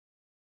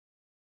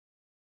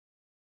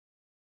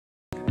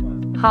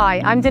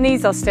Hi, I'm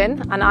Denise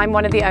Austin and I'm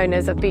one of the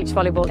owners of Beach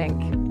Volleyball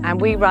Inc. And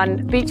we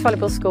run Beach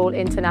Volleyball School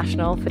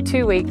International for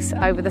 2 weeks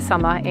over the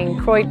summer in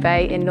Croyd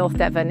Bay in North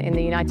Devon in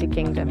the United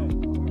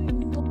Kingdom.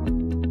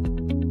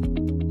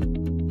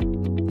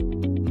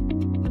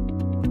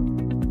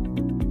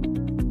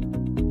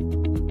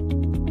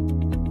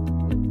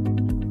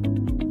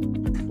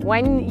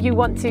 When you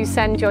want to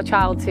send your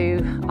child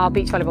to our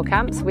beach volleyball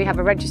camps, we have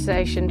a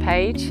registration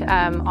page,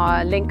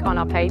 our link on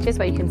our pages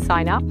where you can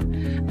sign up,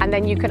 and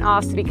then you can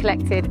ask to be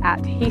collected at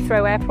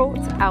Heathrow Airport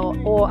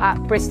or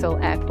at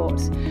Bristol Airport.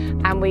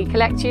 And we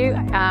collect you,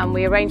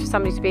 we arrange for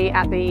somebody to be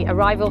at the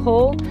arrival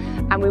hall,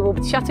 and we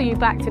will shuttle you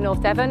back to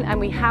North Devon, and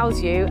we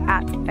house you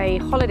at a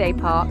holiday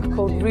park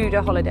called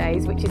Ruder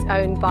Holidays, which is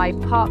owned by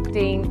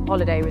Parkdean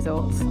Holiday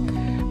Resorts.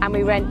 And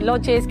we rent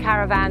lodges,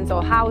 caravans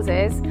or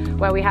houses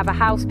where we have a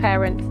house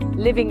parent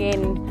living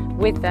in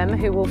with them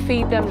who will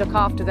feed them, look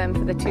after them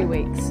for the 2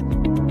 weeks.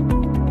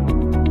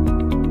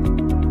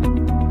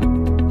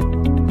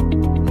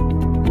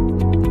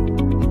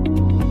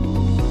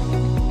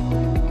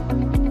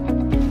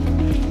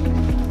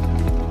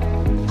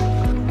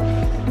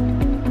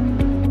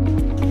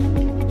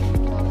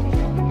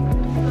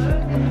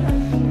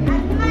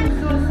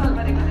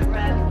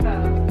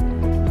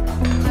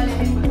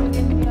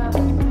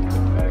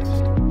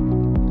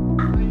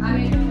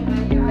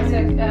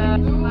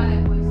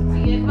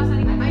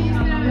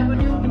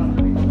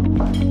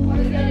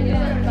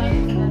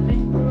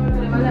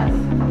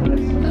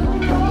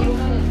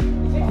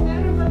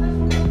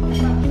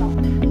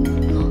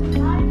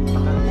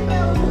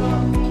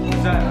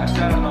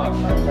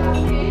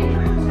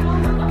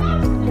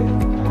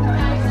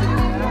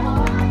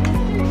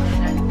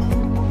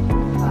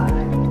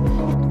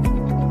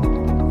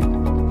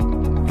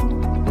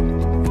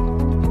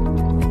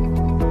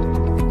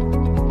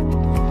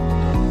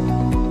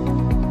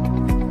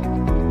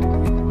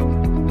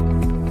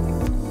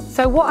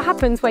 So what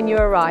happens when you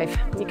arrive?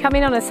 You come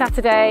in on a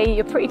Saturday,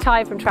 you're pretty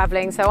tired from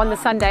travelling, so on the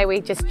Sunday we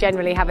just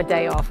generally have a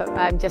day off,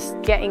 just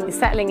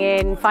settling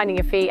in, finding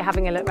your feet,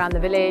 having a look around the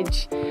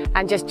village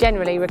and just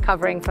generally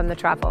recovering from the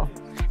travel.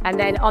 And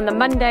then on the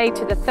Monday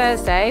to the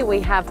Thursday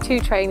we have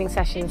 2 training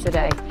sessions a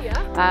day.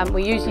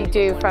 We usually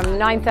do from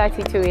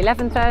 9:30 to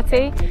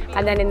 11:30,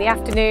 and then in the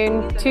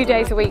afternoon 2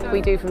 days a week we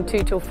do from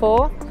 2 till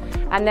 4.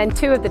 And then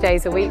 2 of the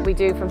days a week we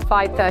do from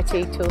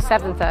 5:30 till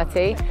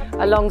 7:30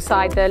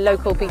 alongside the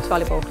local beach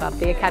volleyball club,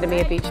 the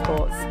Academy of Beach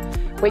Sports,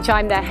 which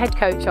I'm their head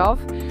coach of.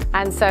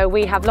 And so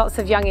we have lots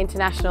of young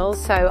internationals,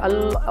 so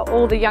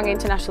all the young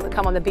internationals that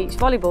come on the beach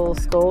volleyball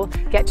school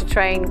get to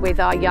train with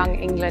our young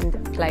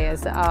England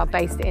players that are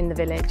based in the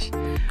village.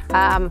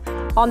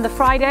 On the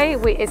Friday,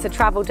 it's a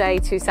travel day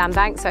to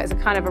Sandbanks, so it's a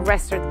kind of a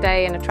restaurant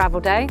day and a travel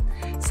day.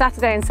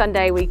 Saturday and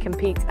Sunday we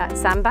compete at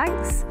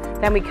Sandbanks.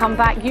 Then we come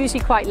back usually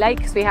quite late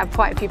because we have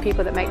quite a few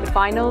people that make the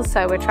finals,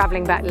 so we're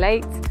travelling back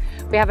late.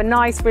 We have a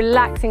nice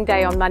relaxing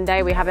day on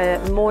Monday, we have a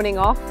morning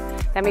off.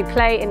 Then we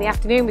play in the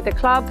afternoon with the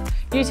club.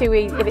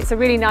 Usually if it's a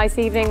really nice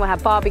evening, we'll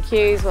have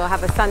barbecues, we'll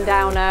have a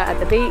sundowner at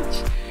the beach.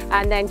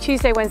 And then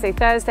Tuesday, Wednesday,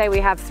 Thursday, we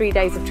have 3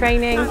 days of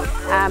training.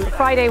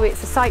 Friday,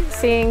 it's a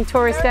sightseeing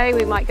tourist day.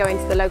 We might go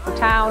into the local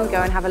town,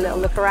 go and have a little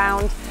look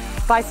around,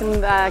 buy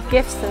some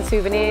gifts and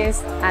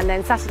souvenirs. And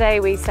then Saturday,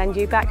 we send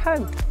you back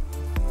home.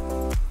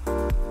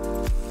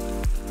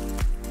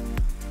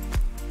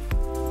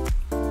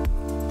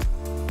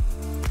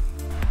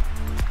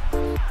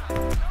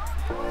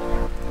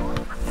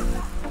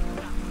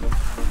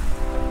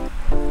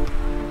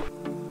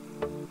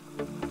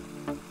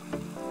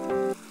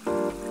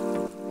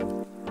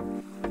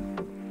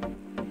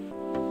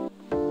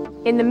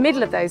 In the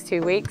middle of those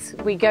 2 weeks,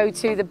 we go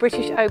to the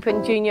British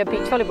Open Junior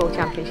Beach Volleyball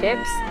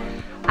Championships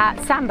at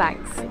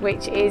Sandbanks,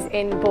 which is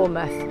in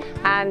Bournemouth.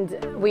 And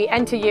we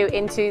enter you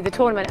into the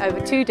tournament over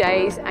 2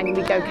 days, and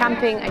we go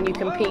camping and you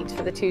compete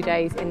for the 2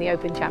 days in the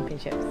Open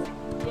Championships.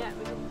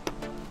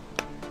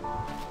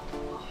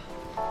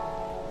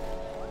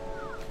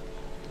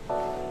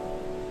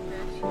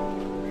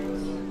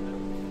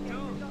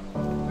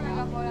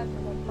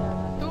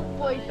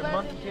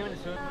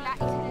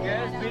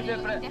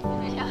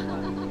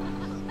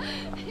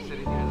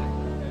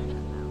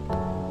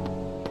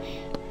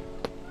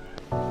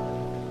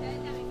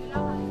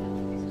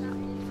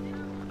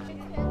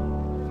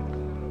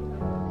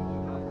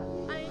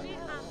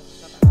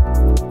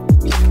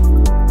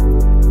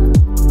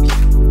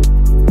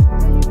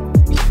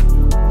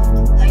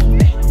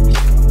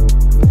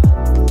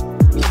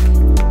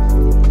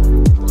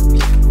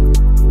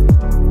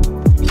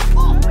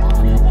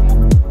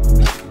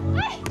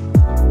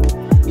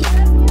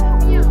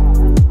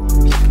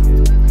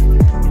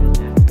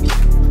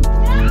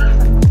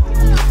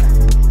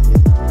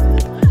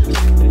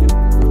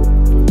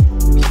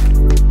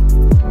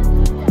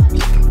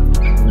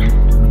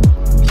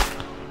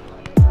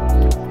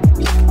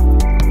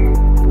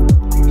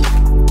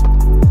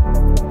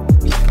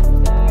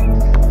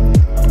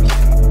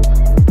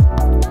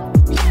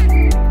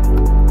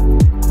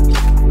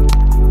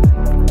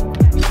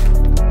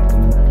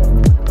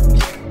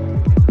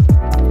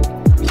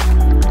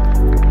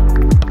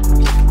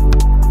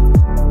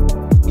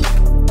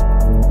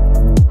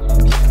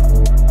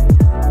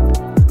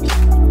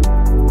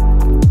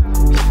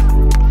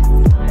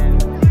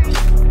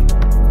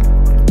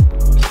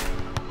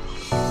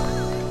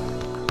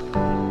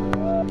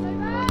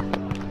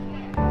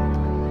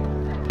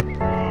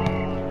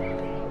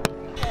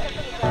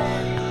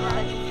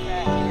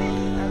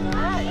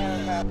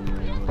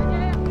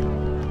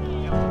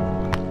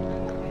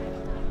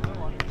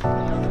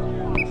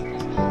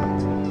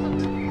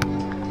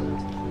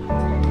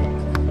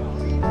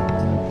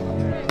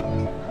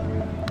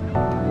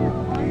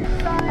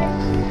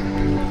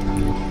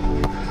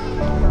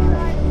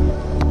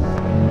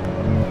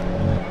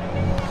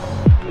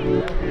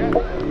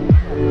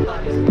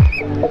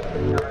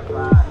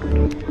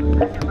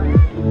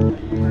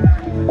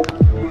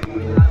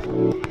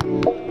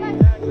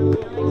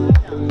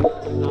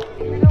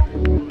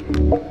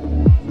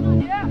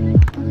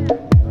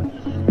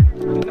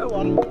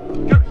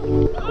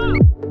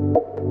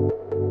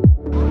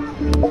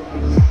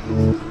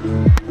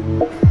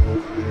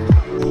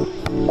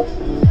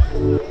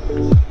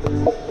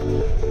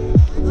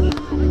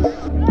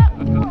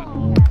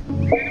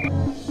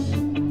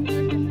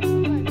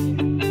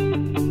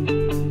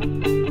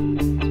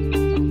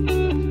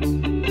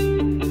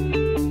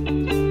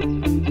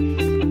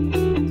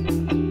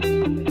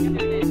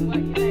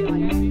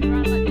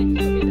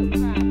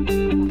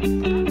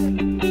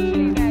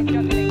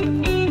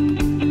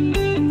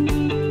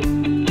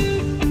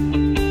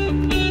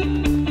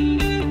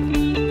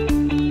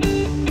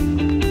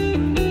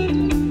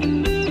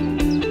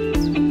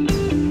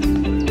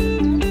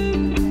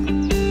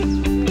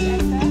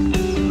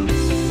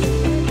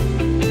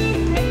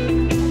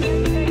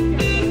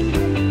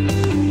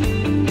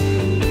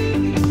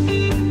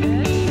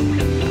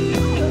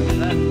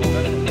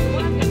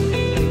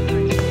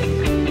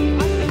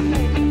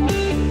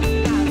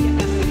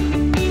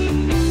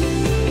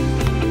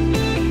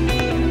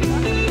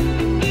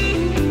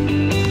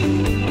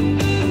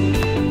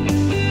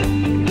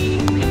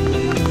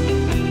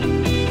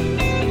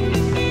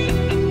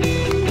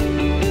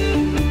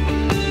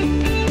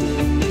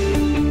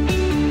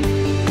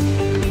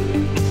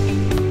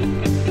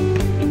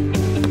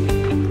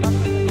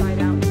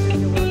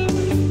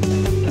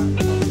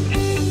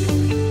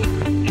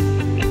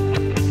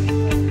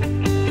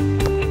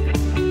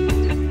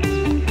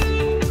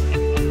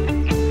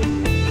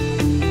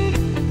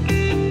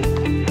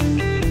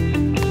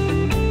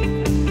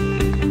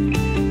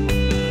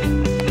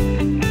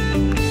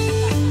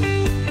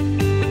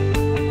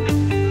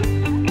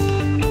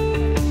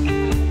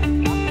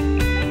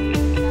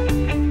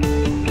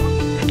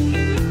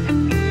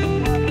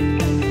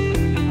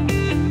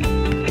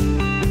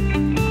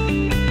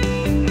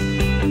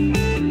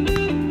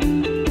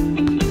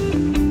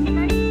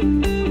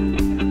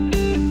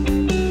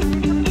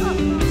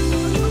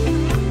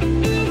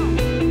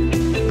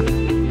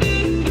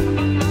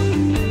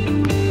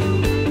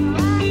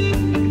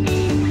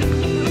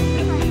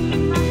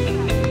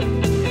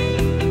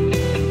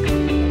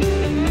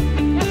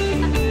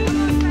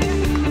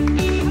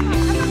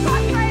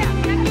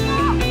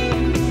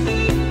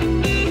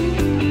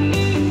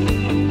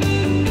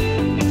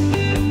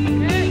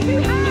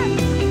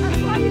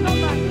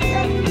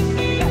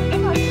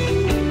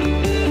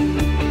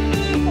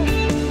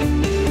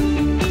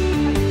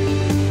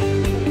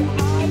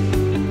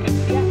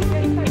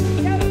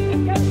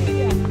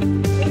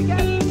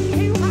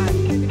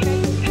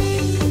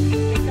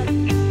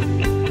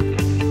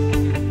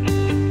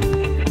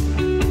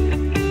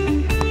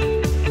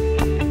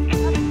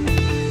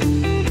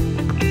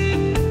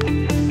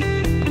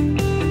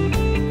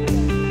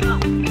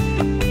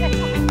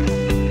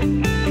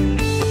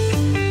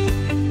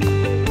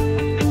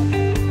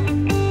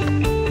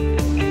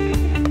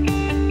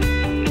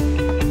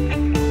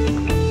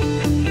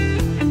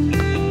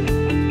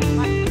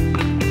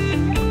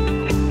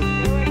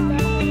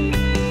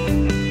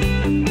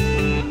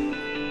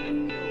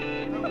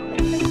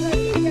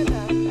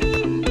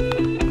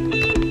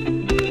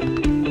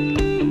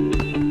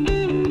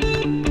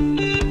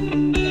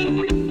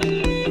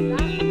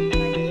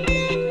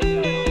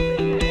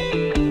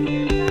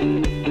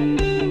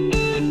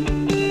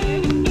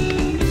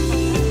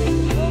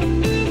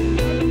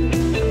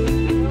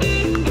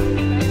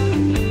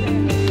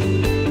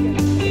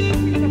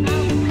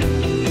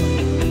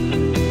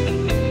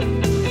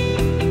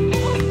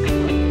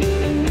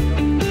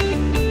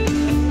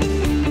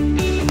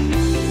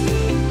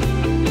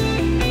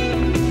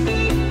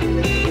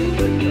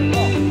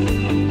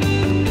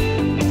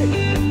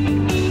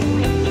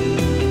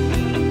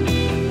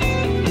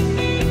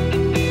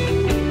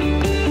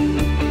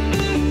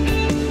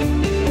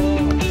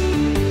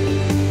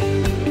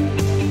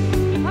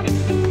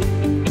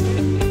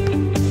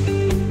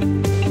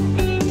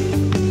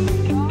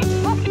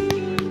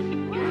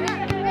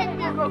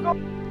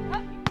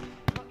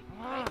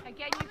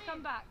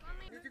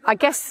 I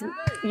guess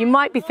you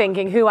might be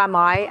thinking, who am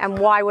I and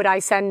why would I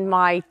send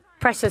my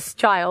precious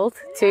child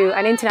to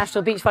an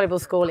international beach volleyball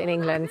school in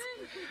England?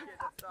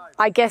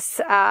 I guess,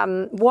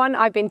 one,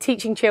 I've been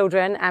teaching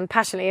children and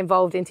passionately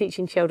involved in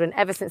teaching children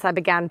ever since I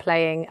began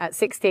playing at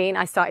 16.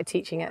 I started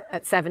teaching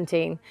at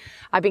 17.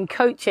 I've been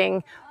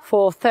coaching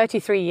for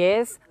 33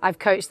 years. I've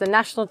coached the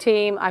national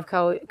team. I've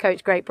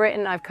coached Great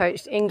Britain. I've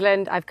coached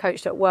England. I've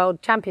coached at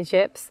World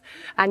Championships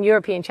and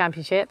European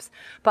Championships.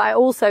 But I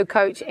also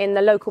coach in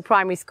the local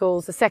primary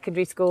schools, the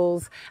secondary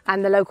schools,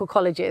 and the local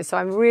colleges. So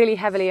I'm really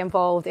heavily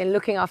involved in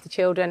looking after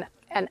children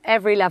at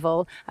every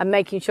level and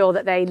making sure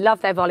that they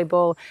love their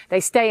volleyball, they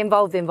stay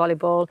involved in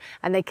volleyball,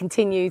 and they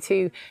continue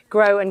to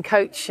grow and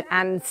coach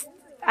and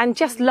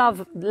just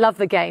love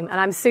the game.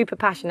 And I'm super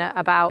passionate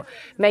about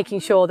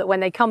making sure that when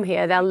they come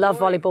here, they'll love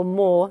volleyball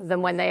more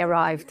than when they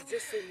arrived.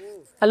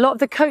 A lot of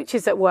the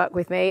coaches that work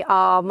with me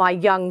are my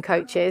young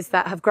coaches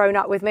that have grown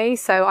up with me.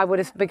 So I would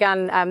have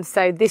begun,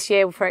 so this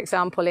year, for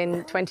example,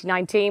 in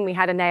 2019, we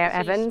had Anea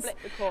Evans,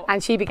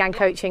 and she began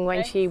coaching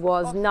when she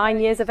was 9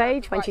 years of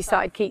age, when she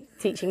started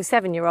teaching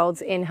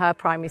 7-year-olds in her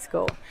primary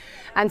school.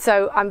 And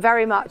so I'm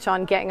very much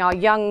on getting our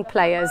young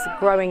players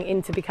growing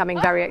into becoming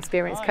very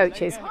experienced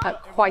coaches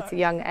at quite a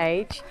young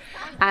age.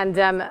 And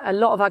a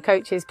lot of our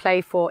coaches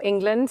play for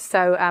England.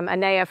 So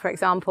Anea, for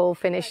example,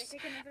 finished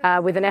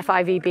with an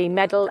FIVB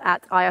medal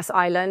at Ios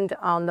Island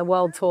on the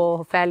World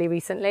Tour fairly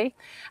recently.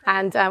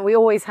 And we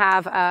always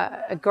have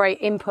a great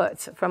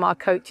input from our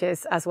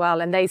coaches as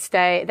well. And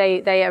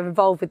they are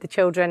involved with the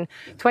children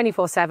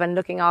 24/7,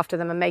 looking after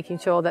them and making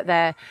sure that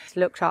they're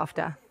looked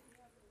after.